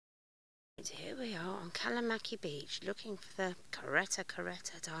Here we are on Kalamaki Beach looking for the Caretta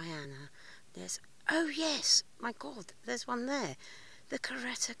Diana. Oh yes, my God, there's one there. The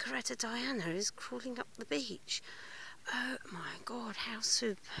Caretta Diana is crawling up the beach. Oh my God, how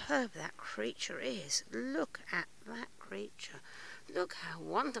superb that creature is. Look at that creature. Look how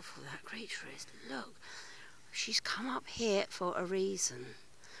wonderful that creature is. Look, she's come up here for a reason.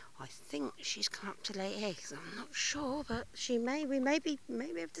 I think she's come up to lay eggs. I'm not sure, but we may be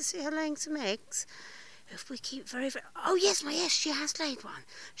able to see her laying some eggs if we keep very. Oh yes, she has laid one.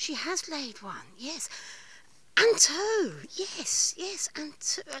 She has laid one. Yes, and two. Yes, and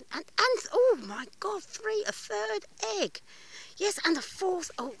two, and oh my God, three, a third egg. Yes, and a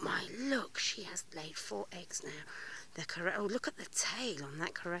fourth. Oh my, look, she has laid 4 eggs now. Oh, look at the tail on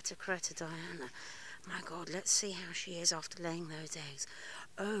that Caretta Diana. My God, let's see how she is after laying those eggs.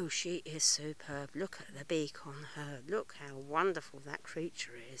 Oh, she is superb. Look at the beak on her. Look how wonderful that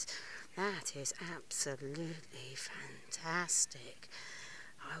creature is. That is absolutely fantastic.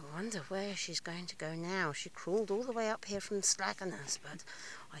 I wonder where she's going to go now. She crawled all the way up here from Slaggerners, but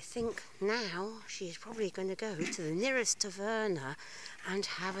I think now she's probably going to go to the nearest taverna and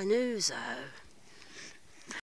have an ouzo.